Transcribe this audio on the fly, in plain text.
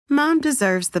Mom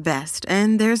deserves the best,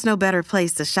 and there's no better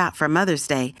place to shop for Mother's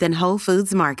Day than Whole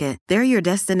Foods Market. They're your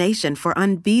destination for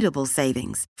unbeatable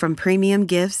savings, from premium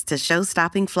gifts to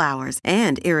show-stopping flowers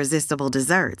and irresistible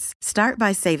desserts. Start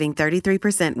by saving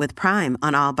 33% with Prime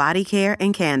on all body care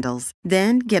and candles.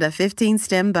 Then get a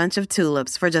 15-stem bunch of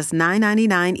tulips for just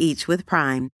 $9.99 each with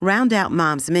Prime. Round out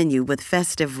Mom's menu with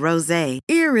festive rosé,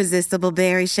 irresistible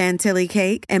berry chantilly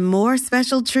cake, and more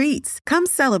special treats. Come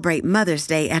celebrate Mother's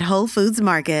Day at Whole Foods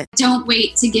Market. Don't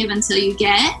wait to give until you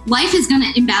get. Life is going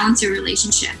to imbalance your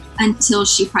relationship until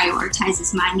she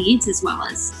prioritizes my needs as well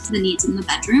as the needs in the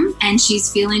bedroom. And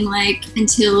she's feeling like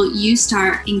until you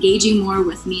start engaging more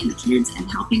with me and the kids and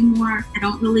helping more, I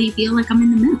don't really feel like I'm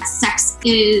in the mood. Sex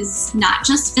is not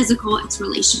just physical, it's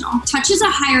relational. Touch is a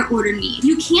higher order need.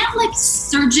 You can't like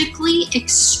surgically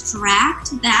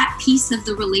extract that piece of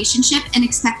the relationship and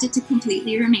expect it to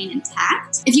completely remain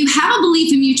intact. If you have a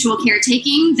belief in mutual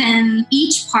caretaking, then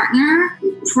each partner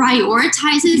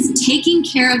prioritizes taking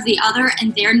care of the other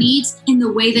and their needs in the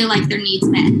way they like their needs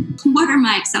met. What are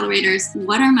my accelerators?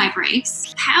 What are my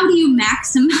brakes? How do you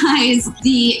maximize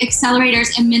the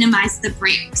accelerators and minimize the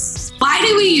brakes? Why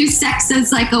do we use sex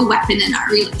as like a weapon in our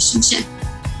relationship?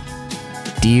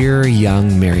 Dear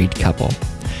young married couple,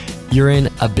 you're in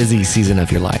a busy season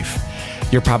of your life.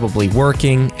 You're probably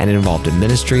working and involved in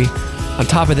ministry. On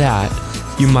top of that,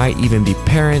 you might even be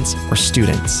parents or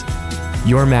students.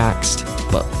 You're maxed,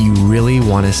 but you really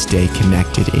want to stay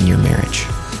connected in your marriage.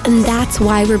 And that's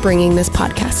why we're bringing this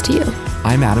podcast to you.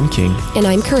 I'm Adam King. And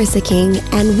I'm Carissa King,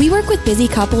 and we work with busy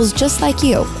couples just like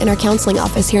you in our counseling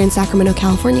office here in Sacramento,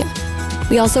 California.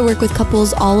 We also work with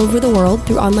couples all over the world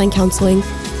through online counseling,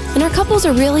 and our couples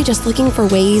are really just looking for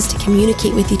ways to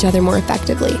communicate with each other more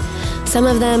effectively. Some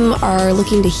of them are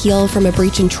looking to heal from a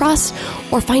breach in trust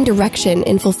or find direction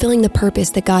in fulfilling the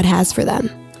purpose that God has for them.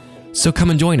 So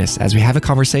come and join us as we have a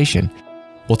conversation.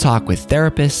 We'll talk with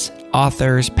therapists,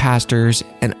 authors, pastors,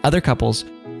 and other couples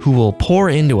who will pour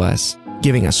into us,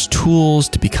 giving us tools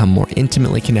to become more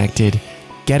intimately connected,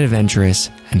 get adventurous,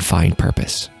 and find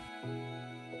purpose.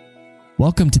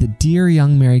 Welcome to the Dear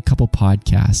Young Married Couple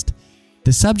podcast.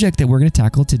 The subject that we're going to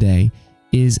tackle today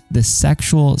is the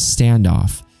sexual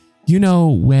standoff. You know,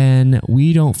 when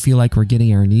we don't feel like we're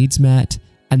getting our needs met,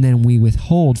 and then we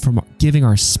withhold from giving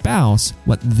our spouse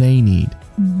what they need.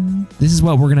 Mm-hmm. This is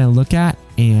what we're going to look at,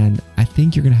 and I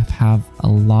think you're going to have a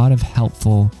lot of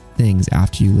helpful things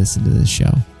after you listen to this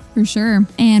show. For sure.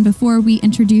 And before we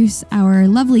introduce our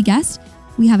lovely guest,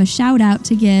 we have a shout out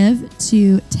to give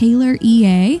to Taylor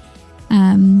EA.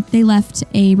 They left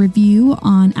a review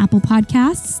on Apple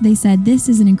Podcasts. They said, "This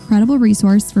is an incredible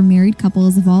resource for married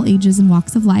couples of all ages and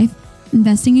walks of life.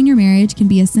 Investing in your marriage can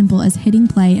be as simple as hitting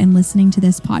play and listening to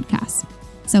this podcast."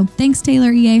 So thanks,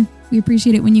 Taylor EA. We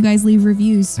appreciate it when you guys leave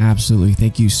reviews. Absolutely.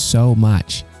 Thank you so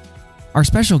much. Our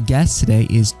special guest today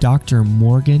is Dr.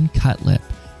 Morgan Cutlip.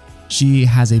 She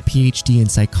has a PhD in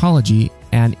psychology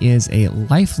and is a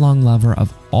lifelong lover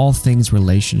of all things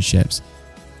relationships.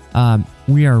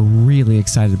 We are really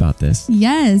excited about this.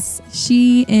 Yes,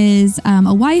 she is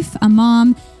a wife, a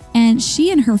mom, and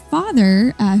she and her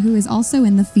father, who is also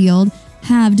in the field,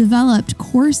 have developed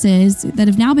courses that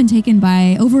have now been taken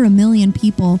by over 1 million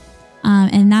people.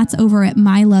 And that's over at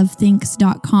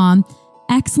mylovethinks.com.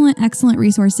 Excellent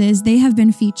resources. They have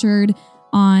been featured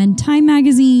on Time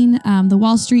Magazine, the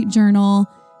Wall Street Journal,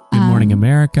 Good Morning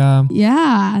America.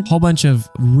 Yeah. A whole bunch of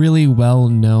really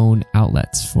well-known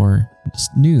outlets for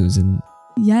news. And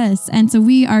yes. And so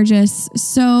we are just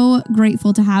so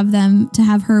grateful to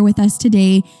have her with us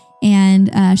today and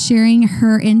sharing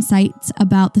her insights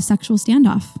about the sexual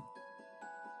standoff.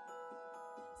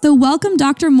 So welcome,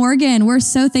 Dr. Morgan. We're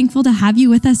so thankful to have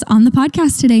you with us on the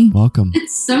podcast today. Welcome.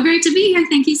 It's so great to be here.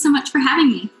 Thank you so much for having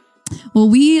me. Well,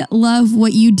 we love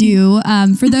what you do.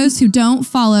 For those who don't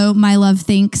follow My Love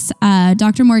Thinks,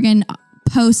 Dr. Morgan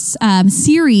posts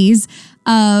series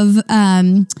of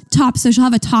so she'll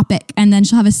have a topic and then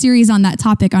she'll have a series on that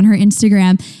topic on her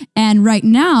Instagram. And right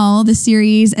now the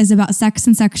series is about sex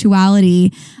and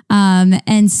sexuality.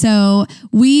 And so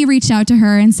we reached out to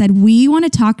her and said, we want to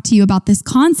talk to you about this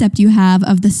concept you have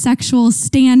of the sexual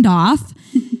standoff.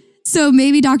 So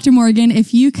maybe Dr. Morgan,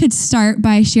 if you could start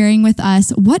by sharing with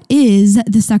us, what is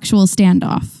the sexual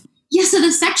standoff? Yeah, so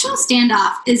the sexual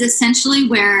standoff is essentially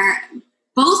where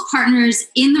both partners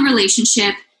in the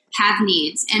relationship have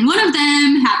needs. And one of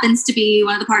them happens to be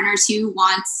one of the partners who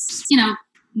wants,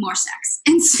 more sex.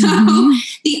 And so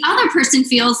the other person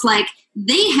feels like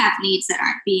they have needs that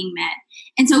aren't being met.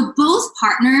 And so both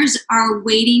partners are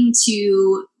waiting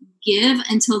to give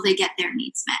until they get their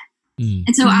needs met.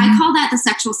 And so I call that the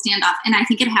sexual standoff. And I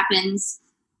think it happens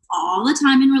all the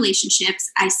time in relationships.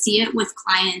 I see it with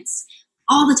clients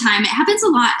all the time. It happens a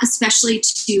lot, especially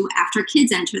too after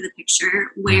kids enter the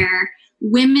picture, where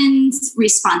women's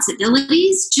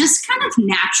responsibilities just kind of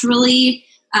naturally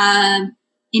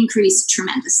increase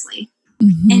tremendously.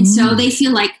 Mm-hmm. And so they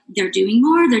feel like they're doing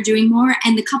more,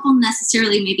 and the couple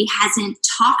necessarily maybe hasn't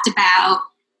talked about,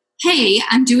 hey,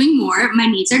 I'm doing more, my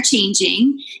needs are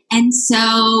changing. And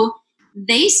so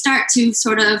they start to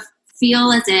sort of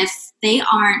feel as if they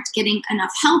aren't getting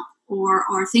enough help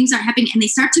or things aren't happening, and they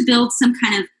start to build some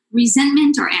kind of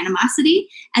resentment or animosity.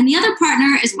 And the other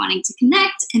partner is wanting to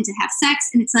connect and to have sex.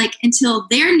 And it's like, until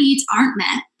their needs aren't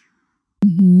met,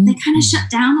 Mm-hmm. they kind of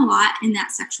shut down a lot in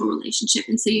that sexual relationship.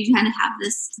 And so you kind of have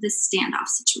this standoff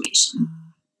situation.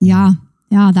 Yeah,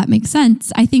 that makes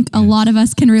sense. I think a lot of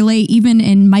us can relate, even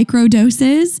in micro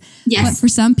doses. Yes. But for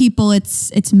some people,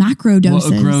 it's macro doses.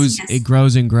 Well, it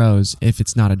grows and grows if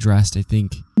it's not addressed, I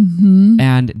think. Mm-hmm.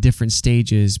 And different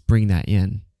stages bring that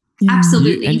in. Yeah.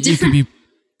 Absolutely. You could be,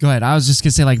 go ahead. I was just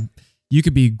going to say, like, you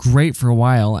could be great for a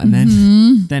while and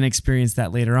Mm-hmm. then experience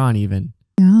that later on even.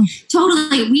 Yeah.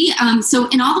 Totally. We so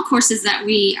in all the courses that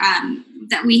we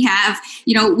have,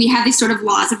 we have these sort of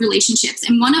laws of relationships,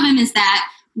 and one of them is that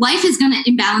life is going to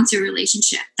imbalance your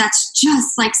relationship. That's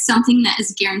just like something that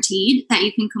is guaranteed that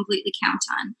you can completely count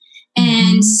on.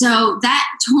 And so that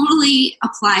totally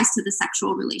applies to the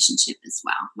sexual relationship as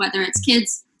well, whether it's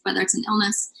kids, whether it's an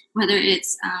illness, whether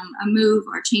it's a move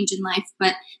or a change in life.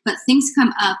 But things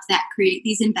come up that create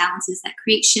these imbalances, that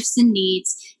create shifts in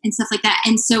needs and stuff like that.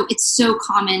 And so it's so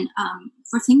common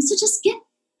for things to just get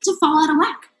to fall out of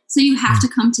whack. So you have to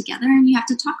come together and you have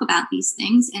to talk about these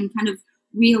things and kind of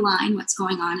realign what's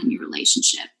going on in your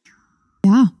relationship.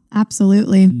 Yeah,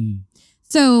 absolutely.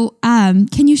 So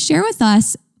can you share with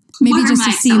us, maybe just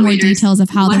to see more details of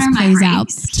how this plays out?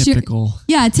 Typical.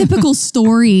 A typical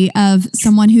story of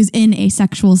someone who's in a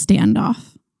sexual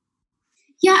standoff.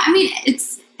 Yeah, I mean,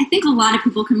 I think a lot of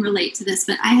people can relate to this,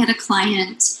 but I had a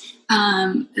client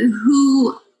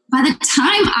who, by the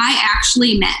time I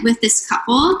actually met with this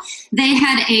couple, they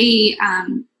had a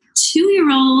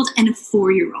 2-year-old and a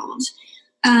 4-year-old.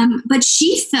 But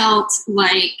she felt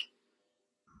like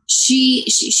she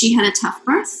had a tough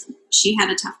birth. She had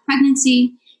a tough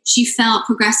pregnancy. She felt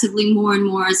progressively more and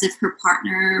more as if her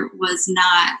partner was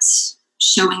not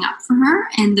showing up for her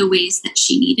in the ways that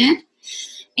she needed.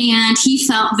 And he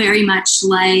felt very much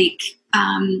like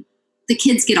the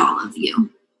kids get all of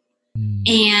you.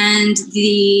 And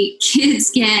the kids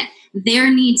get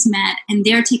their needs met and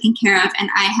they're taken care of. And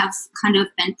I have kind of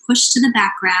been pushed to the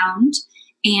background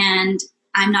and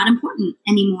I'm not important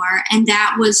anymore. And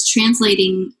that was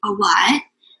translating a lot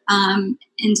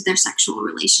into their sexual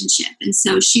relationship. And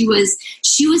so she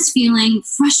was feeling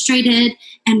frustrated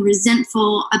and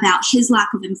resentful about his lack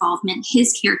of involvement,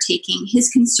 his caretaking, his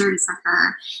concern for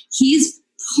her. He's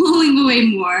pulling away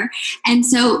more. And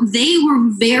so they were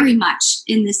very much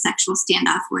in this sexual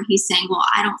standoff where he's saying, well,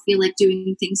 I don't feel like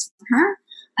doing things for her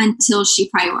until she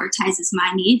prioritizes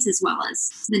my needs as well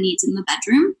as the needs in the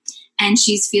bedroom. And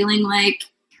she's feeling like,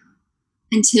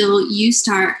 until you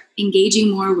start engaging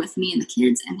more with me and the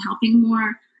kids and helping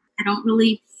more, I don't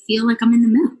really feel like I'm in the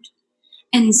mood.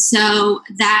 And so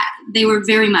that they were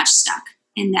very much stuck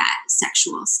in that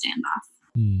sexual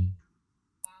standoff.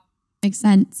 Makes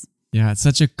sense. Yeah, it's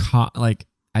such a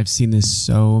I've seen this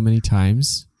so many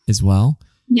times as well.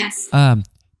 Yes.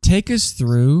 Take us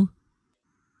through,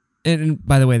 and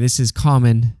by the way, this is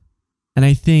common, and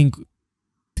I think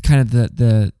kind of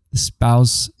the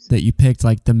spouse that you picked,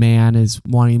 like the man is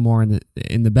wanting more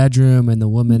in the bedroom and the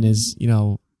woman is,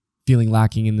 feeling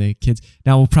lacking in the kids.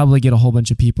 Now we'll probably get a whole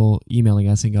bunch of people emailing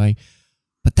us and going,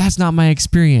 but that's not my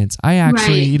experience. I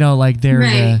actually, they're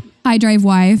the high drive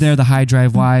wife. They're the high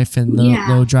drive wife and the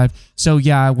low drive. So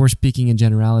we're speaking in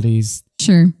generalities.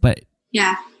 Sure. But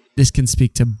this can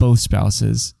speak to both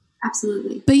spouses.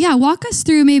 Absolutely. But walk us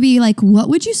through maybe what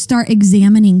would you start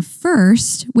examining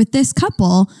first with this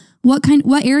couple?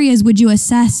 What areas would you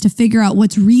assess to figure out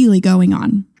what's really going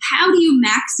on? How do you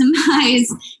maximize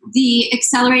the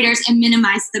accelerators and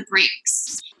minimize the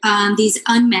brakes? These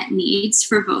unmet needs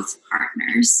for both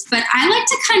partners. But I like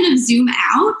to kind of zoom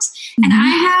out, and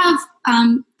I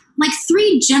have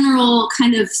 3 general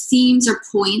kind of themes or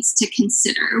points to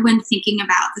consider when thinking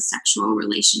about the sexual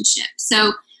relationship.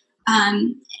 So,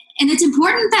 and it's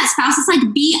important that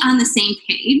spouses be on the same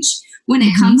page when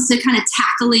it comes to kind of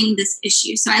tackling this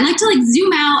issue. So I like to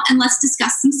zoom out and let's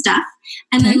discuss some stuff,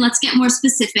 and then let's get more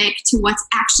specific to what's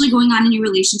actually going on in your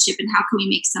relationship and how can we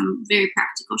make some very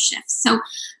practical shifts. So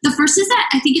the first is that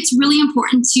I think it's really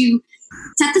important to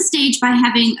set the stage by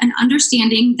having an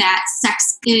understanding that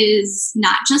sex is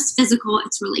not just physical,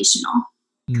 it's relational.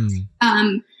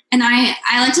 And I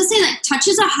like to say that touch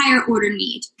is a higher order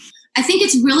need. I think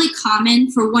it's really common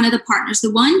for one of the partners,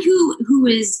 the one who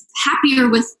is happier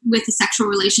with a sexual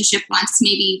relationship, wants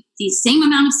maybe the same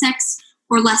amount of sex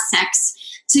or less sex,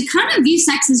 to kind of view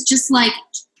sex as just like,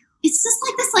 it's just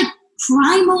like this like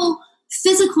primal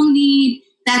physical need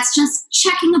that's just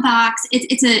checking a box.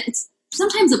 It's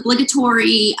sometimes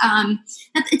obligatory.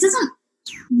 It doesn't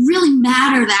really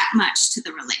matter that much to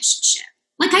the relationship.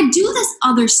 Like, I do this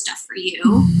other stuff for you.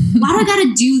 Why do I got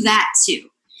to do that too?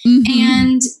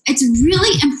 And it's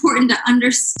really important to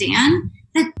understand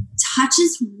that touch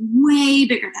is way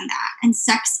bigger than that. And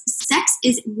sex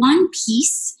is one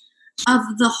piece of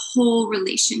the whole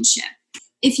relationship.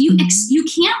 If you you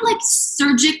can't like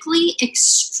surgically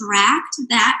extract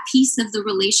that piece of the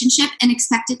relationship and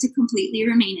expect it to completely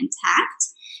remain intact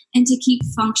and to keep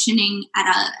functioning at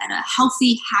a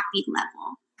healthy, happy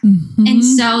level. And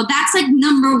so that's like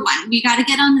number one. We got to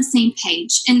get on the same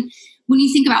page. And when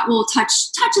you think about, well, touch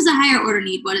is a higher order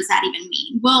need, what does that even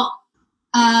mean? Well,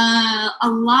 a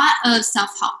lot of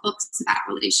self-help books about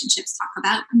relationships talk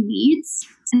about needs,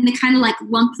 and they kind of like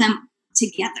lump them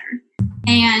together.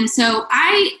 And so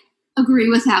I agree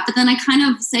with that, but then I kind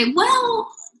of say,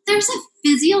 well, there's a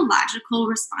physiological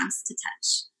response to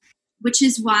touch, which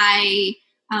is why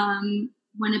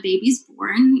when a baby's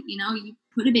born, you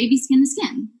put a baby skin to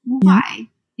skin. Well, why?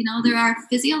 There are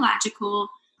physiological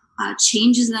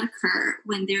changes that occur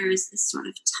when there is this sort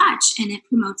of touch, and it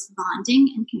promotes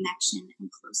bonding and connection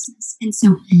and closeness. And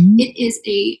so it is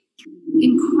a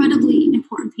incredibly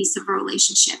important piece of a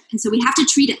relationship. And so we have to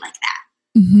treat it like that.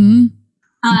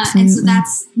 And so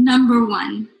that's number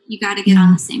one. You got to get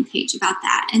on the same page about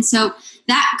that. And so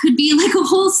that could be like a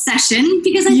whole session,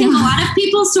 because I think a lot of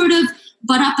people sort of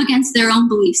butt up against their own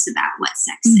beliefs about what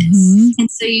sex is.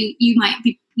 And so you might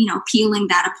be, peeling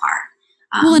that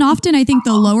apart. Well, and often I think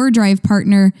the lower drive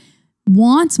partner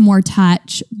wants more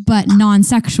touch, but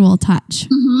non-sexual touch,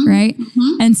 right?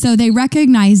 And so they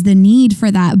recognize the need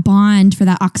for that bond, for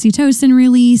that oxytocin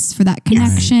release, for that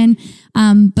connection.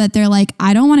 But they're like,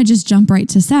 I don't want to just jump right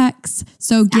to sex.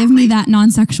 So give me that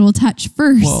non-sexual touch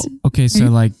first. Well, okay. So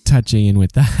like touching in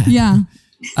with that. Yeah.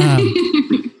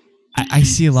 I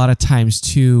see a lot of times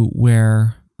too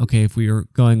where, okay, if we were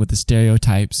going with the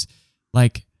stereotypes,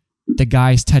 like the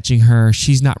guy's touching her,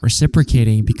 she's not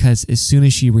reciprocating, because as soon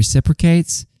as she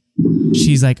reciprocates,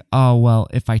 she's like, oh, well,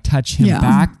 if I touch him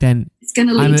back, then it's going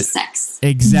to lead to sex.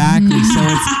 Exactly. So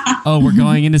it's, we're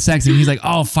going into sex. And he's like,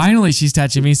 oh, finally she's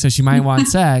touching me, so she might want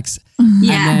sex.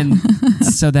 And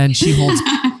then she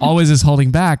always is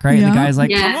holding back, right? And the guy's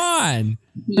like, come on.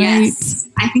 Yes.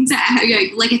 Right. I think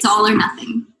that like it's all or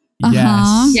nothing.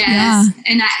 Yes. Yes.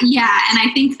 And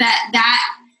I think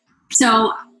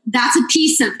so that's a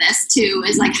piece of this too,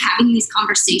 is like having these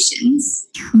conversations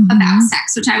about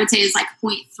sex, which I would say is like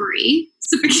point 3.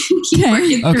 So we can keep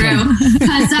working through.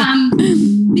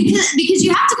 Because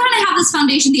you have to kind of have this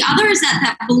foundation. The other is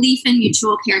that belief in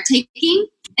mutual caretaking.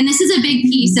 And this is a big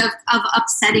piece of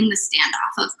upsetting the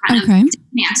standoff, of kind of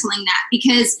dismantling that,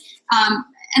 because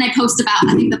and I post about,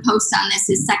 I think the post on this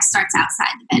is sex starts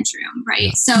outside the bedroom,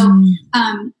 right? So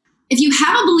if you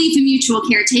have a belief in mutual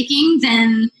caretaking,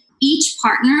 then each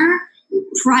partner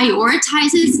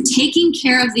prioritizes taking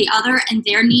care of the other and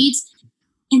their needs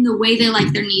in the way they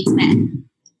like their needs met.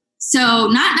 So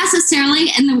not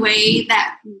necessarily in the way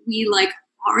that we like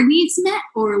our needs met,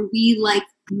 or we like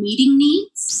meeting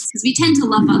needs, because we tend to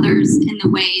love others in the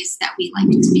ways that we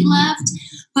like to be loved,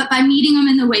 but by meeting them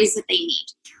in the ways that they need.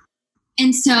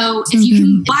 And so if you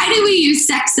can, why do we use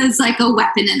sex as like a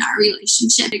weapon in our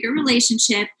relationship, bigger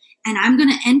relationship? And I'm going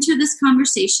to enter this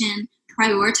conversation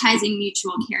prioritizing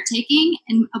mutual caretaking,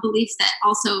 and a belief that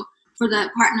also for the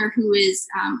partner who is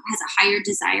has a higher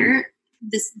desire,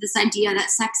 this idea that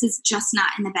sex is just not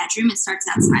in the bedroom, it starts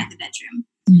outside the bedroom.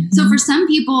 So for some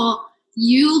people,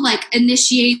 you like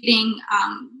initiating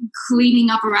cleaning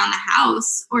up around the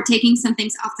house or taking some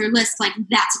things off their list, like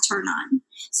that's a turn on.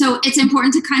 So it's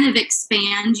important to kind of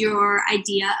expand your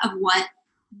idea of what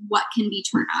can be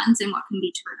turn ons and what can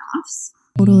be turn offs.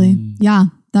 Totally. Yeah,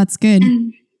 that's good.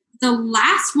 And the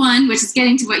last one, which is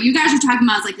getting to what you guys are talking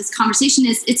about, is like this conversation,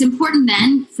 is it's important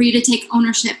then for you to take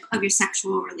ownership of your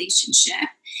sexual relationship.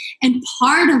 And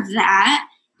part of that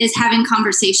is having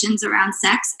conversations around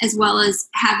sex, as well as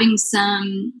having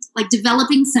some, like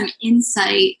developing some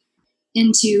insight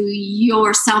into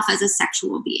yourself as a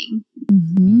sexual being.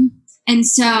 And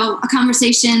so a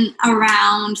conversation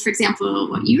around, for example,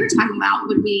 what you were talking about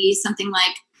would be something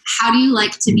like, how do you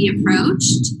like to be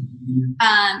approached?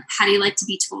 How do you like to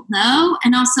be told no?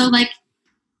 And also like,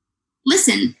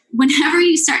 listen, whenever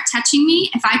you start touching me,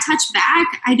 if I touch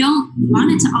back, I don't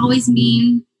want it to always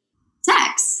mean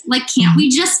sex. Like, can't we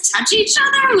just touch each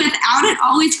other without it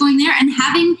always going there? And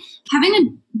having a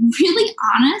really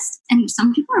honest, and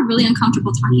some people are really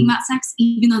uncomfortable talking about sex,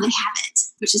 even though they have it,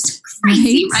 which is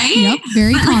crazy, right? Yep,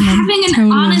 very but common. Having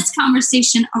an honest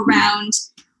conversation around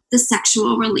the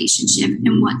sexual relationship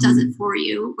and what does it for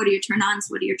you? What are your turn-ons?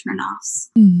 What are your turn-offs?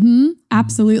 Mm-hmm.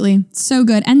 Absolutely. So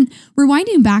good. And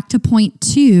rewinding back to point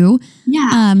 2,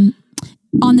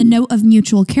 on the note of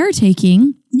mutual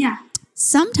caretaking,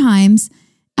 sometimes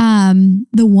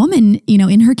the woman,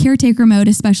 in her caretaker mode,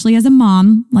 especially as a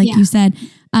mom, like you said,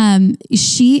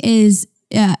 she is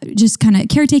just kind of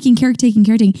caretaking.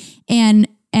 And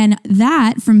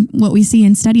that, from what we see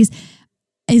in studies,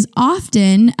 is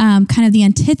often kind of the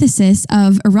antithesis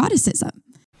of eroticism.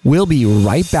 We'll be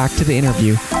right back to the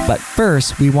interview, but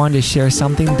first we wanted to share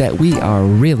something that we are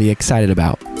really excited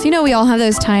about. So, we all have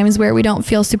those times where we don't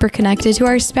feel super connected to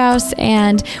our spouse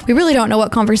and we really don't know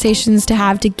what conversations to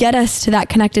have to get us to that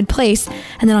connected place.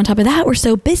 And then on top of that, we're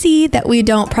so busy that we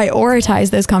don't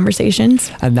prioritize those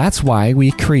conversations. And that's why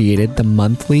we created the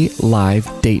monthly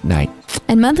live date night.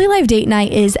 And monthly live date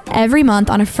night is every month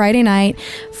on a Friday night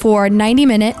for 90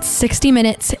 minutes, 60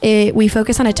 minutes. We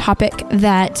focus on a topic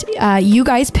that you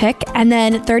guys pick. And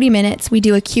then 30 minutes, we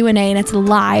do a Q&A, and it's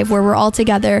live where we're all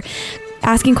together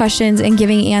asking questions and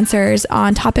giving answers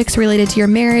on topics related to your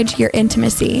marriage, your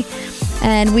intimacy.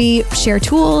 And we share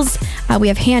tools. We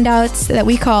have handouts that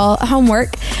we call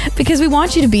homework because we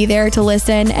want you to be there to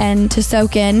listen and to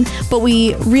soak in, but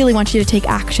we really want you to take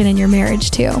action in your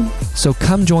marriage too. So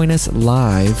come join us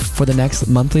live for the next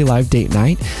monthly live date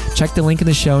night. Check the link in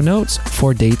the show notes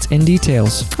for dates and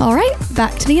details. All right,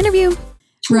 back to the interview.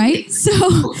 Right?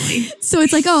 So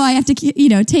it's like, I have to,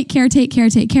 take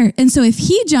care. And so if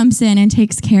he jumps in and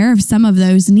takes care of some of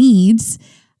those needs,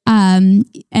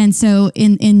 and so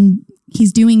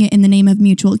he's doing it in the name of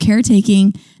mutual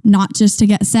caretaking, not just to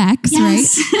get sex, right?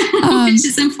 Which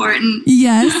is important.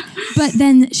 Yes. But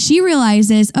then she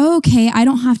realizes, okay, I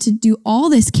don't have to do all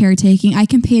this caretaking. I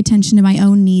can pay attention to my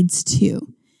own needs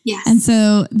too. Yes. And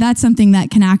so that's something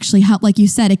that can actually help. Like you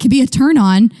said, it could be a turn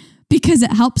on because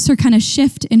it helps her kind of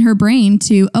shift in her brain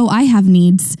to, I have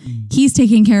needs. He's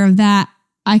taking care of that.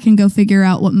 I can go figure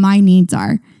out what my needs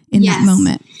are in that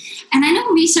moment. And I know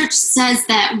research says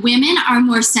that women are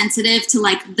more sensitive to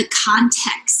like the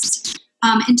context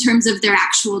in terms of their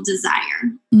actual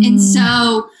desire. And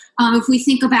so if we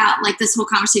think about like this whole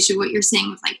conversation, what you're saying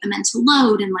with like the mental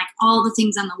load and like all the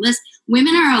things on the list,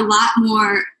 women are a lot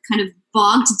more kind of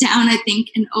bogged down, I think,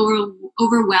 and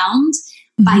overwhelmed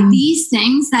by these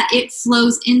things that it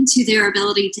flows into their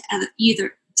ability to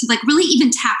like really even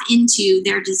tap into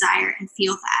their desire and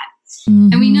feel that.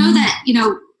 And we know that,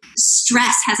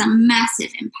 stress has a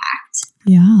massive impact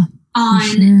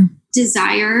on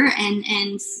desire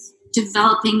and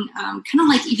developing kind of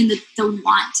like even the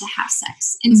want to have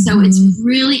sex. And so it's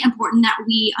really important that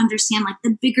we understand like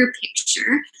the bigger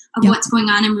picture of what's going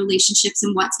on in relationships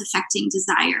and what's affecting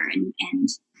desire and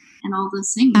all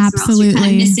those things. Absolutely. Or else you're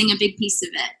kind of missing a big piece of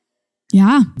it.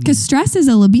 Yeah. Because stress is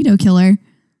a libido killer.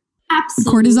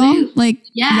 Absolutely. Cortisol.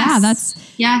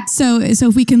 So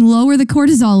if we can lower the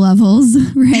cortisol levels,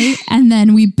 right? And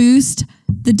then we boost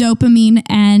the dopamine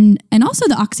and also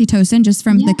the oxytocin just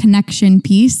from the connection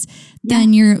piece,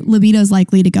 then your libido is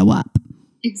likely to go up.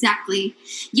 Exactly.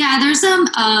 Yeah. There's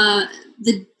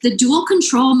the dual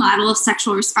control model of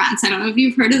sexual response. I don't know if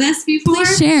you've heard of this before.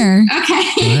 Please share.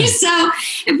 Okay. So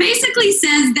it basically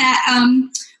says that,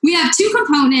 we have two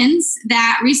components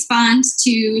that respond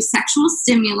to sexual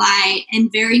stimuli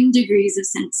and varying degrees of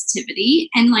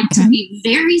sensitivity. And to be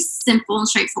very simple and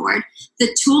straightforward, the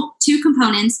two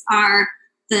components are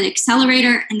the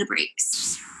accelerator and the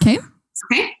brakes. Okay.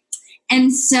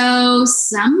 And so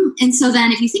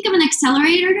then if you think of an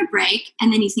accelerator and a brake,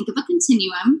 and then you think of a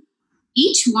continuum,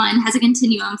 each one has a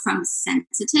continuum from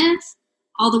sensitive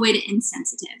all the way to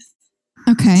insensitive.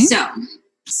 Okay. So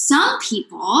some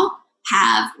people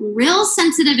have real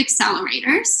sensitive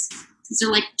accelerators. These are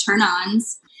like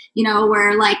turn-ons,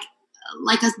 where like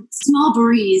a small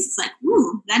breeze is like,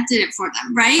 ooh, that did it for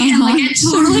them, right? And like it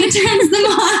totally turns them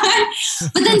on.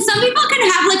 But then some people can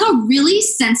have like a really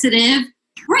sensitive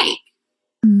brake.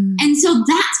 And so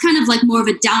that's kind of like more of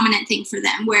a dominant thing for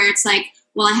them, where it's like,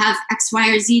 well, I have X, Y,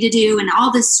 or Z to do, and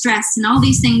all this stress and all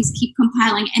these things keep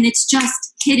compiling, and it's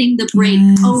just hitting the brake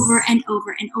over and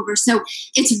over and over. So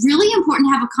it's really important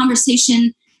to have a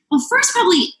conversation. Well, first,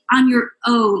 probably on your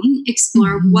own,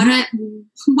 explore what are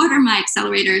my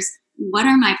accelerators, what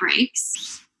are my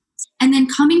brakes, and then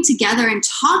coming together and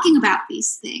talking about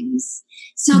these things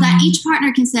so that each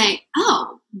partner can say,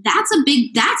 oh, that's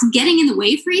getting in the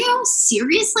way for you?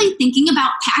 Seriously? Thinking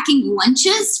about packing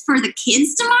lunches for the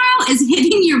kids tomorrow is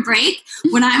hitting your brake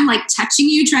when I'm like touching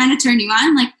you, trying to turn you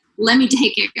on? Like, let me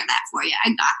take care of that for you. I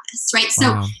got this, right?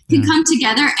 Wow. So you can come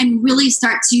together and really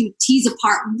start to tease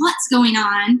apart what's going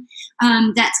on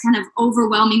that's kind of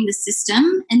overwhelming the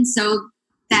system. And so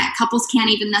that couples can't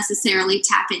even necessarily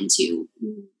tap into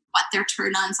what their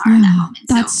turn-ons are in that moment.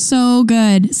 That's so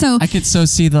good. So I could so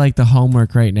see the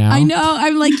homework right now. I know.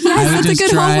 I'm like, yes, that's a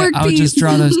good homework piece. I would just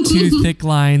draw those two thick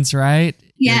lines, right?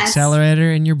 Yes. Your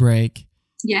accelerator and your brake.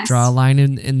 Yes. Draw a line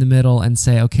in the middle and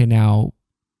say, okay, now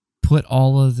put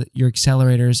all of your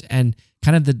accelerators and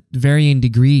kind of the varying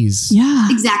degrees. Yeah.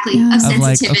 Exactly. Yeah. Of Of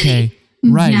like, sensitivity.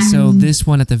 okay, right. Yeah. So this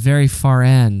one at the very far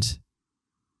end,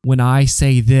 when I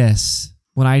say this,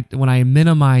 when I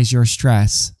minimize your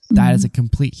stress, that is a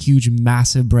complete, huge,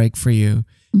 massive break for you,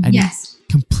 and Yes.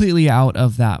 completely out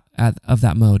of that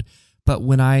mode. But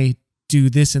when I do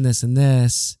this and this and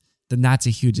this, then that's a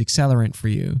huge accelerant for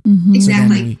you.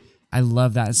 Exactly. So then I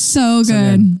love that. So good.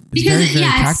 then it's Because very, very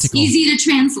it's practical. easy to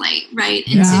translate, right,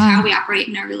 into how we operate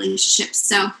in our relationships.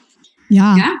 So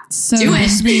Yeah. So do it.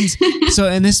 This means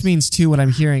and this means too what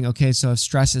I'm hearing. Okay, so if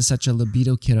stress is such a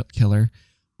libido killer,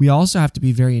 we also have to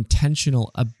be very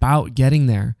intentional about getting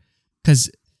there, because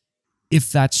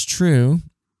if that's true,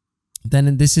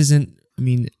 then this isn't. I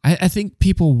mean, I think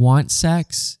people want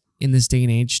sex in this day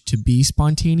and age to be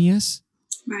spontaneous,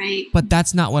 Right. but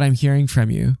that's not what I'm hearing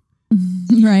from you.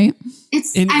 Right.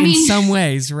 It's In some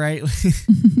ways, right?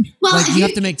 well, like if you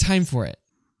have to make time for it.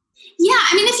 Yeah,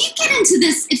 I mean, if you get into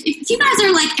this, if you guys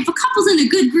are like, if a couple's in a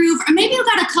good groove, or maybe you've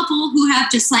got a couple who have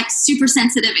just like super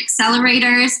sensitive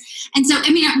accelerators, and so I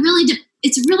mean,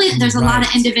 it's really there's a lot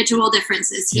of individual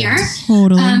differences here. Yes.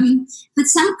 Totally. But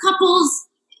some couples,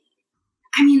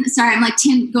 I mean, sorry, I'm like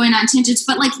going on tangents,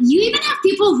 but like you even have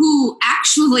people who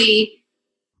actually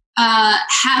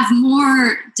have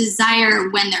more desire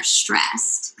when they're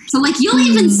stressed. So like you'll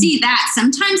even see that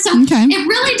sometimes. So Okay. it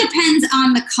really depends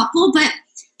on the couple, but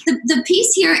the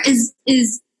piece here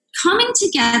is coming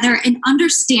together and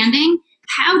understanding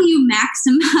how do you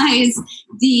maximize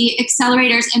the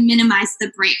accelerators and minimize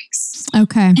the brakes,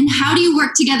 Okay. and how do you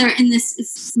work together in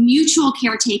this mutual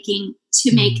caretaking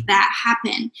to make that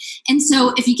happen. And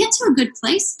so if you get to a good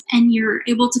place and you're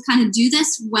able to kind of do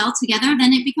this well together,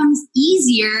 then it becomes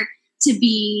easier to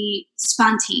be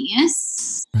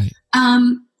spontaneous. Right.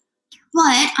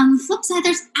 But on the flip side,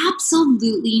 there's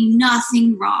absolutely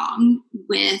nothing wrong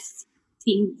with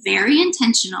being very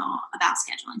intentional about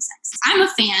scheduling sex. I'm a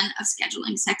fan of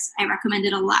scheduling sex. I recommend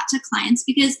it a lot to clients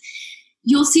because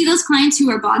you'll see those clients who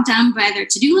are bogged down by their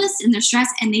to-do list and their stress,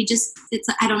 and it's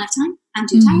like, I don't have time. I'm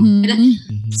too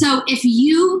tired. So if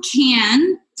you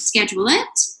can schedule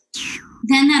it,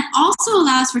 then that also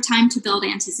allows for time to build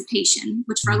anticipation,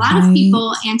 which for a lot of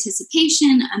people,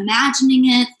 anticipation, imagining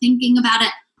it, thinking about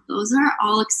it, those are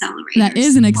all accelerators. That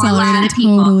is an for a lot accelerator. of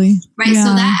people, Totally. right? Yeah.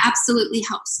 So that absolutely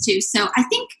helps too. So I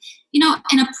think,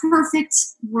 in a perfect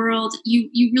world, you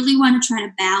really want to try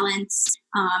to balance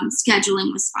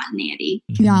scheduling with spontaneity.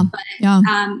 Yeah. But Yeah.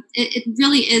 it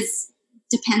really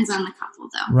depends on the couple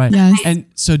though. Right. Yes. And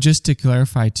so just to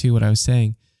clarify too what I was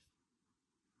saying,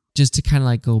 just to kind of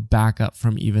like go back up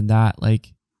from even that,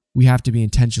 like we have to be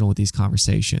intentional with these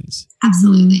conversations.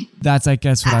 Absolutely. That's, I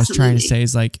guess, what I was trying to say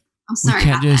is like, I'm sorry we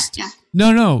can't about just, that.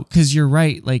 no, because you're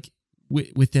right. Like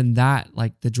within that,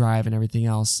 like the drive and everything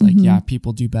else, like, yeah,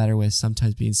 people do better with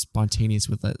sometimes being spontaneous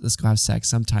with let's go have sex.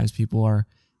 Sometimes people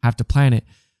have to plan it,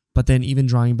 but then even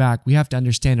drawing back, we have to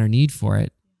understand our need for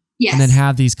it. Yes. And then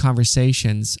have these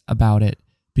conversations about it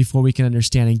before we can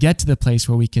understand and get to the place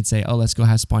where we can say, oh, let's go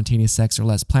have spontaneous sex or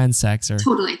let's plan sex or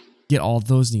Totally. get all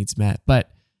those needs met.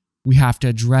 But we have to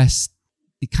address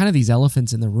kind of these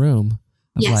elephants in the room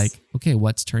of Yes. like, okay,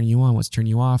 what's turning you on? What's turning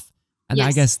you off? And I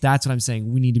Yes. guess that's what I'm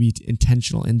saying. We need to be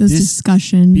intentional in Those this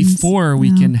discussions before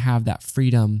we can have that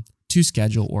freedom to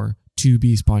schedule or to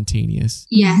be spontaneous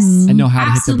Yes. and know how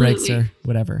to hit the brakes Absolutely. or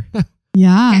whatever.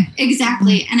 Yeah.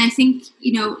 Exactly. And I think,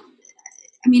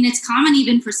 I mean, it's common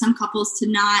even for some couples to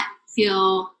not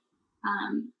feel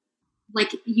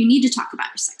like you need to talk about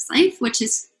your sex life, which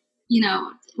is,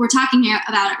 we're talking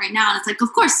about it right now. And it's like,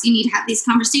 of course you need to have these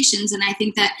conversations. And I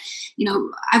think that,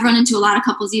 I've run into a lot of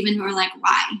couples even who are like,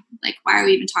 why? Like, why are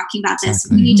we even talking about this?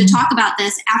 Exactly. We need to talk about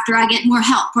this after I get more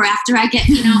help or after I get,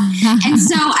 And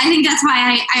so I think that's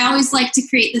why I always like to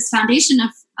create this foundation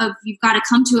of you've got to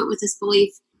come to it with this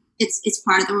belief. It's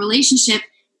part of the relationship.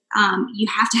 You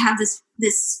have to have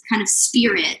this kind of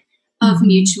spirit of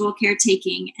mutual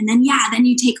caretaking. And then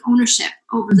you take ownership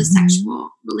over the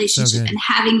sexual relationship and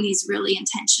having these really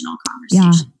intentional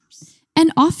conversations. Yeah.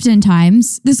 And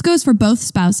oftentimes, this goes for both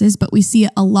spouses, but we see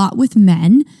it a lot with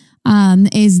men,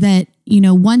 is that,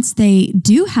 once they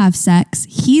do have sex,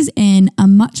 he's in a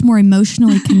much more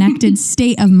emotionally connected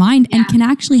state of mind and can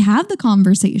actually have the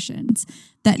conversations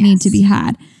that need to be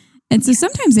had. And so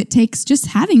sometimes it takes just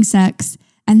having sex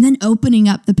and then opening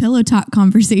up the pillow talk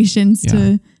conversations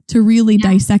to really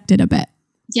dissect it a bit.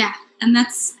 Yeah. And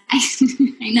that's,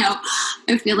 I know,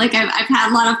 I feel like I've had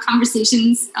a lot of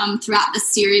conversations throughout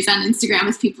this series on Instagram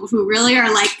with people who really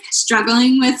are like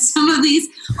struggling with some of these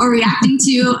or reacting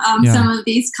to some of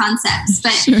these concepts.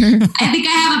 But I think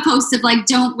I have a post of like,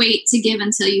 don't wait to give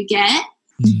until you get.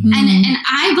 And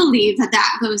I believe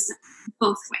that goes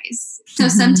both ways. So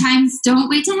sometimes don't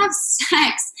wait to have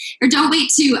sex, or don't wait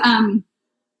to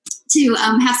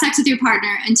have sex with your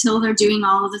partner until they're doing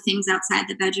all of the things outside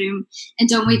the bedroom, and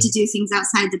don't wait to do things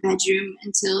outside the bedroom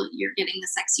until you're getting the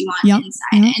sex you want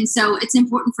inside. And so it's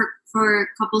important for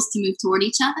couples to move toward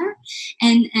each other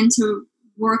and to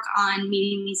work on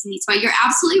meeting these needs. But you're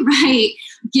absolutely right.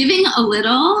 Giving a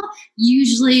little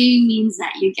usually means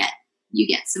that you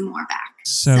get some more back.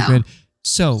 So good.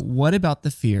 So what about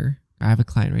the fear? I have a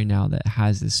client right now that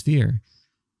has this fear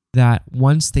that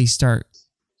once they start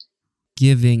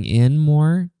giving in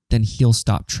more, then he'll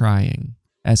stop trying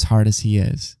as hard as he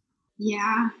is.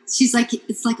 Yeah. She's like,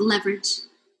 it's like leverage.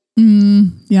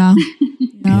 Yeah.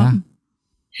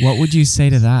 What would you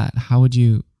say to that? How would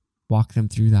you walk them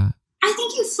through that? I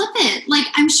think you flip it. Like,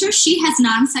 I'm sure she has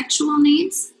non-sexual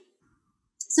needs.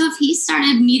 So if he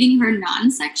started meeting her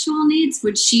non-sexual needs,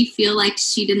 would she feel like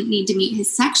she didn't need to meet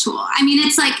his sexual? I mean,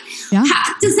 it's like,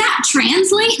 how, does that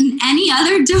translate in any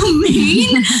other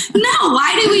domain? No.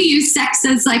 Why do we use sex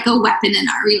as like a weapon in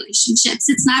our relationships?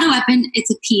 It's not a weapon.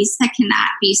 It's a piece that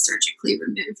cannot be surgically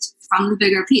removed from the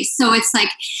bigger piece. So it's like,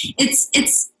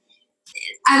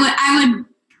 I would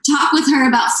talk with her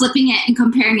about flipping it and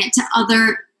comparing it to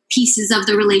other pieces of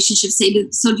the relationship. Do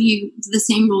the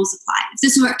same rules apply? If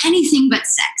this were anything but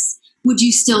sex, would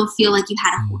you still feel like you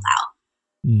had to hold out?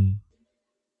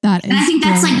 That is, and I think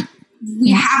that's like,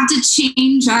 we have to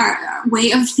change our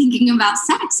way of thinking about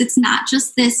sex. It's not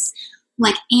just this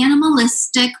like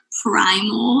animalistic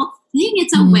primal thing.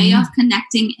 It's a way of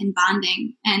connecting and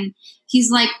bonding. And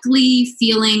he's likely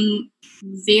feeling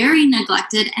very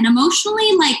neglected and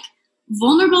emotionally like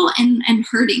vulnerable and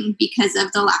hurting because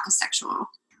of the lack of sexual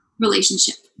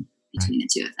relationship between the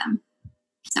two of them.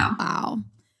 So wow,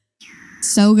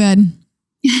 so good.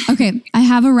 Okay, I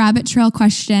have a rabbit trail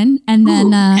question, and then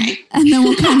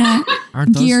we'll kind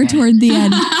of gear toward the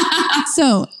end.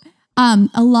 So,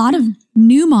 a lot of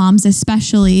new moms,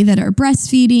 especially that are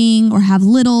breastfeeding or have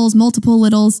multiple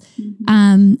littles,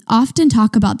 often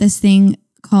talk about this thing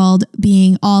called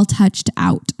being all touched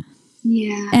out.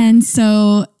 Yeah, and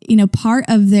so part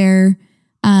of their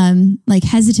like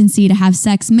hesitancy to have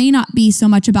sex may not be so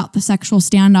much about the sexual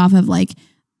standoff of like,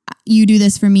 you do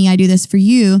this for me, I do this for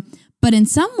you. But in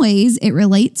some ways it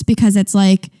relates because it's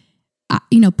like,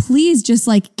 please just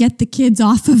like get the kids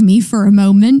off of me for a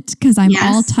moment because I'm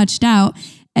all touched out,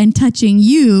 and touching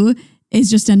you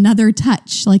is just another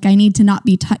touch. Like I need to not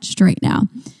be touched right now.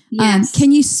 Yes.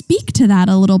 Can you speak to that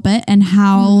a little bit and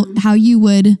how you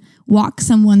would walk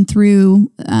someone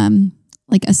through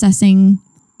like assessing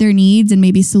their needs and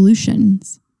maybe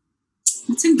solutions?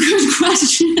 That's a good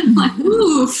question. Like,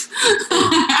 oof.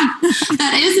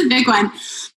 That is a big one.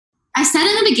 I said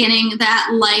in the beginning that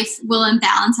life will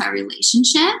imbalance our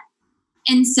relationship.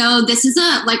 And so this is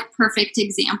a like perfect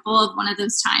example of one of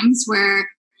those times where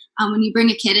when you bring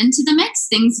a kid into the mix,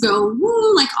 things go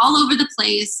like all over the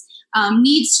place.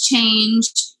 Needs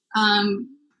change.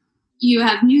 You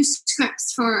have new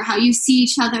scripts for how you see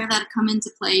each other that come into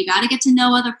play. You got to get to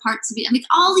know other parts of you. I mean,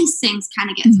 all these things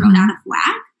kind of get thrown out of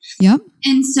whack. Yep.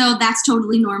 And so that's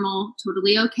totally normal,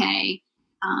 totally okay.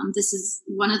 This is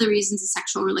one of the reasons a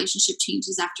sexual relationship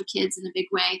changes after kids in a big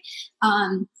way.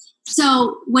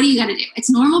 So what do you got to do?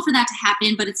 It's normal for that to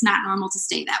happen, but it's not normal to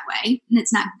stay that way. And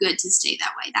it's not good to stay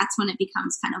that way. That's when it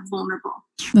becomes kind of vulnerable.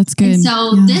 That's good. And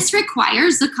so this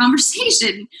requires the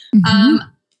conversation.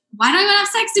 Why don't I want to have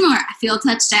sex anymore? I feel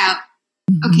touched out.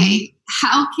 Okay,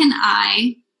 how can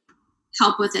I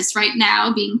help with this right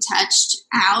now? Being touched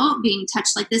out, being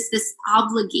touched like this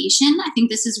obligation. I think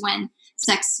this is when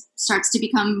sex starts to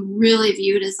become really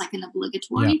viewed as like an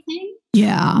obligatory thing.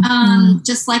 Yeah.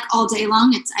 Just like all day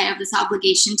long, I have this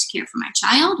obligation to care for my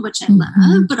child, which I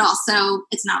love, but also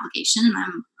it's an obligation and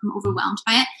I'm overwhelmed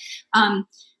by it.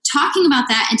 Talking about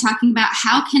that and talking about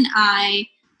how can I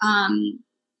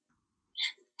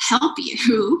help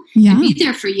you Yeah. and be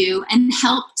there for you and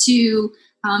help to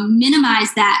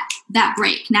minimize that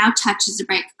break. Now touch is a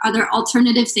break. Are there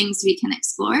alternative things we can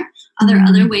explore? Are there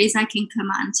other ways I can come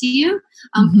on to you?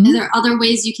 Are there other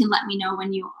ways you can let me know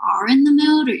when you are in the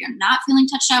mood or you're not feeling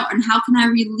touched out? And how can I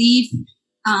relieve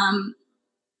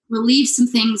some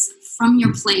things from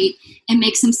your plate and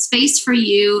make some space for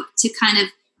you to kind of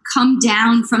come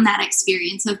down from that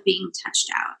experience of being touched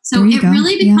out? So it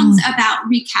really becomes about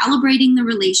recalibrating the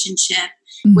relationship,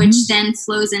 which then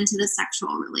flows into the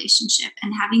sexual relationship,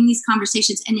 and having these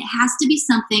conversations. And it has to be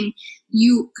something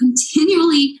you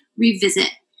continually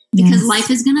revisit, because life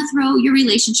is going to throw your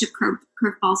relationship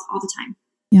curveballs all the time.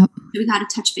 Yep. So we got to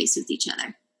touch base with each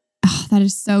other. Oh, that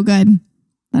is so good.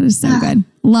 That is so good.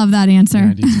 Love that answer. Yeah,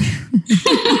 I do too.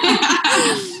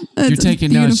 If you're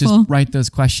taking notes, just write those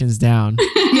questions down.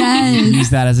 Yes. Use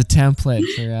that as a template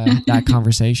for that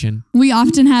conversation. We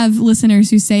often have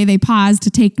listeners who say they pause to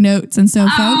take notes. And so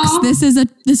folks, this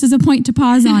is a point to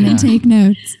pause on and take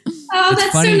notes. Oh,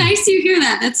 that's funny. So nice you hear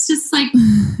that. That's just like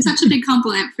such a big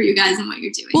compliment for you guys and what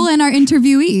you're doing. Well, and our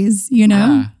interviewees, you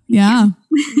know? Yeah.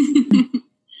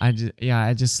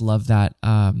 I just love that.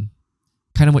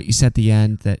 Kind of what you said at the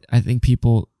end, that I think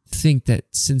people think that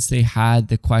since they had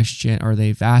the question or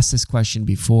they've asked this question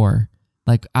before,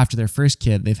 like after their first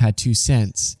kid, they've had two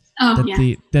since,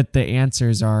 that the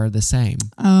answers are the same.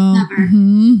 Oh, never.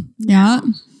 Yeah.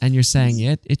 And you're saying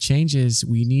it changes.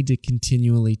 We need to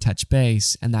continually touch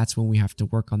base. And that's when we have to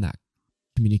work on that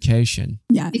communication.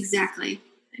 Yeah, exactly.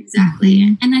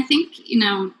 Mm-hmm. And I think,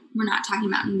 we're not talking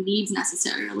about needs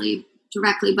necessarily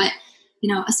directly, but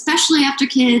especially after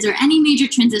kids or any major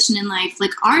transition in life,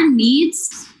 like our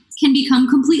needs can become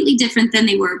completely different than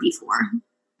they were before.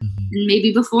 Mm-hmm. And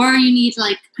maybe before you need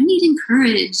I need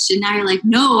encouraged, and now you're like,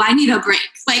 no, I need a break.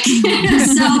 So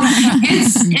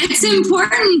it's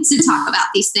important to talk about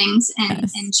these things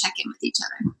and check in with each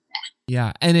other.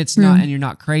 Yeah. And it's not, and you're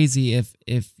not crazy if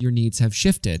your needs have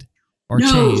shifted or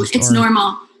changed. No, it's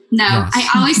normal. No, yes. I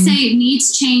always say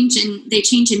needs change, and they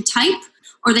change in type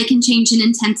or they can change in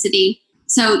intensity.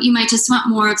 So you might just want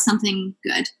more of something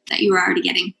good that you were already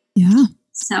getting. Yeah.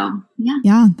 So, yeah.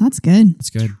 Yeah, that's good. That's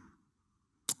good.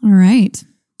 All right.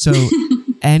 So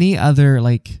any other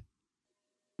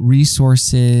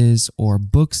resources or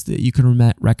books that you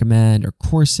can recommend or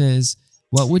courses,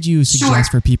 what would you suggest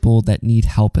for people that need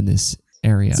help in this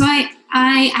area? So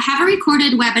I have a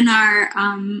recorded webinar,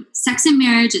 Sex and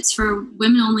Marriage. It's for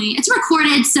women only. It's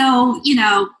recorded, so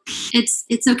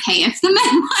it's okay if the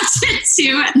men watch it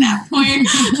too at that point.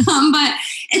 But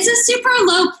it's a super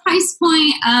low price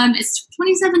point. It's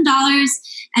 $27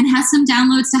 and has some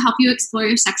downloads to help you explore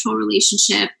your sexual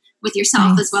relationship with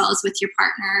yourself as well as with your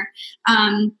partner.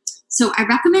 So I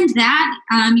recommend that.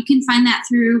 You can find that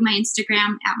through my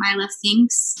Instagram at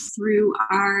mylovethinks, through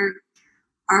our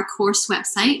course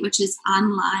website, which is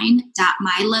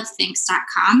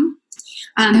online.mylovethinks.com.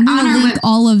 And we will link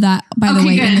all of that, by the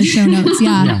way, in the show notes.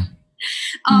 Yeah.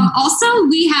 Also,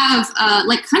 we have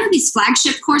kind of these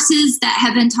flagship courses that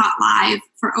have been taught live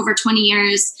for over 20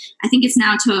 years. I think it's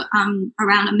now to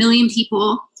around 1 million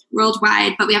people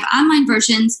worldwide, but we have online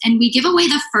versions, and we give away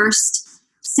the first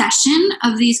session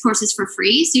of these courses for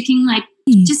free. So you can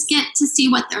just get to see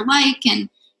what they're like, and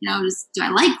do I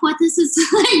like what this is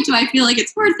like? Do I feel like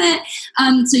it's worth it?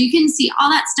 So you can see all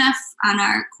that stuff on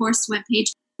our course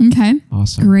webpage. Okay.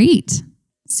 Awesome. Great.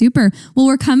 Super. Well,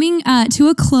 we're coming to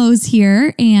a close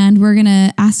here, and we're going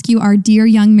to ask you our Dear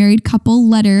Young Married Couple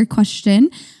letter question.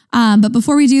 But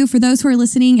before we do, for those who are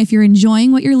listening, if you're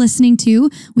enjoying what you're listening to,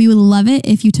 we would love it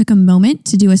if you took a moment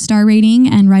to do a star rating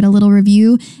and write a little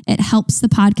review. It helps the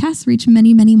podcast reach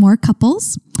many, many more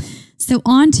couples. So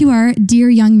on to our Dear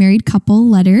Young Married Couple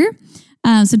letter.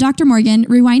 So Dr. Morgan,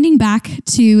 rewinding back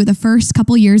to the first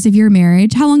couple years of your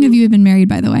marriage, how long have you been married,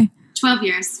 by the way? 12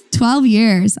 years. 12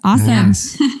 years. Awesome.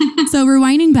 Nice. So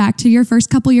rewinding back to your first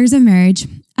couple years of marriage,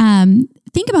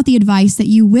 think about the advice that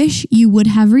you wish you would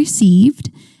have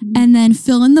received, and then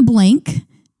fill in the blank,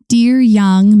 Dear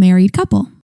Young Married Couple.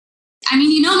 I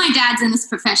mean, my dad's in this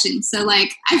profession, so I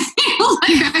feel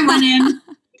like I went in.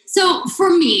 So for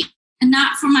me, and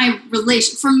not for my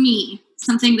relation, for me,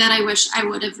 something that I wish I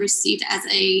would have received as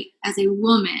a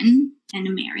woman in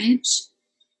a marriage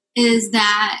is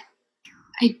that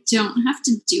I don't have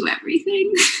to do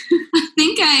everything. I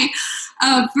think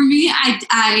for me,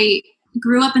 I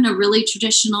grew up in a really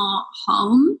traditional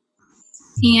home,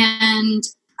 and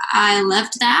I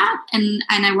loved that. And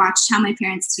I watched how my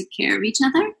parents took care of each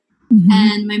other. Mm-hmm.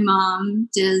 And my mom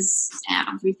does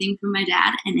everything for my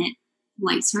dad, and it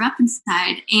lights her up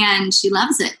inside, and she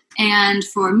loves it. And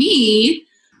for me,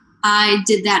 I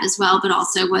did that as well, but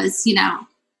also was,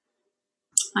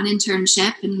 on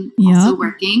internship and also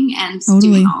working and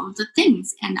doing all of the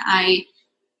things. And I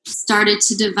started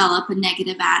to develop a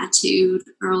negative attitude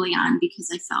early on because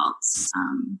I felt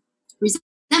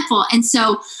resentful. And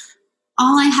so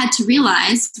all I had to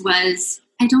realize was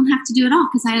I don't have to do it all,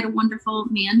 because I had a wonderful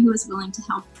man who was willing to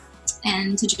help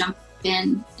and to jump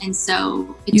in. And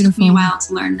so it took me a while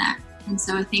to learn that. And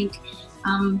so I think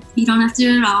you don't have to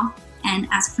do it all, and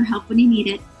ask for help when you need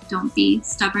it. Don't be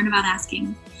stubborn about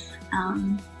asking.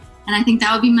 And I think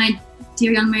that would be my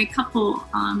dear young married couple.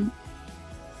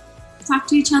 Talk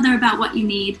to each other about what you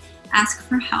need. Ask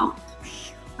for help,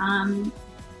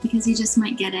 because you just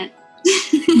might get it.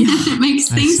 It makes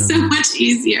things so much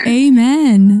easier.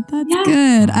 Amen. That's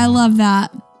good. I love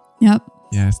that. Yep.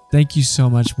 Yes. Thank you so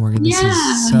much, Morgan. This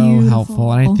is so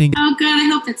helpful. And I think... Oh, good. I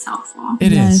hope it's helpful.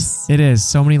 It is. It is.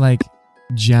 So many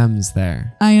gems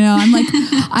there. I know. I'm like,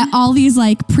 all these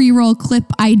pre-roll clip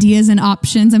ideas and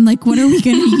options. I'm like, what are we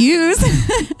going to use?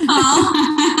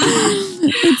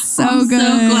 It's so I'm good.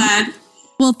 So glad.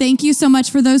 Well, thank you so much.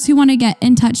 For those who want to get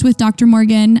in touch with Dr.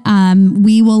 Morgan,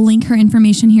 we will link her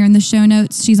information here in the show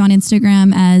notes. She's on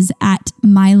Instagram as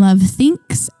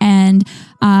 @mylovethinks, and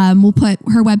we'll put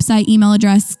her website, email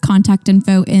address, contact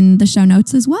info in the show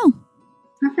notes as well.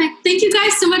 Perfect. Thank you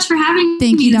guys so much for having me.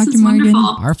 Thank you, Dr. Morgan.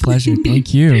 Wonderful. Our pleasure.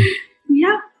 Thank you.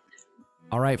 Yeah.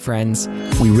 All right, friends.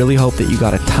 We really hope that you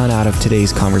got a ton out of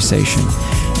today's conversation.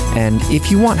 And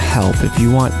if you want help, if you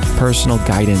want personal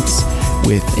guidance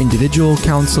with individual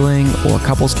counseling or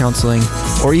couples counseling,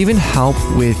 or even help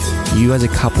with you as a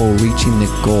couple reaching the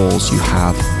goals you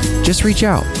have, just reach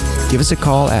out. Give us a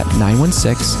call at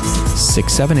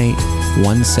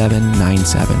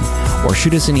 916-678-1797 or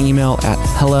shoot us an email at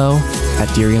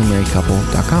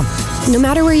hello@dearyoungmarriedcouple.com. No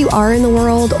matter where you are in the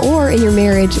world or in your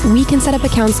marriage, we can set up a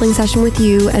counseling session with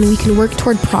you and we can work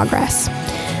toward progress.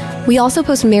 We also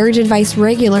post marriage advice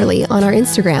regularly on our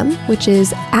Instagram, which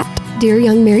is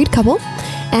 @dearyoungmarriedcouple,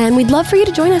 and we'd love for you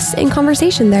to join us in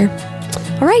conversation there.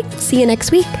 All right, see you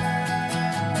next week.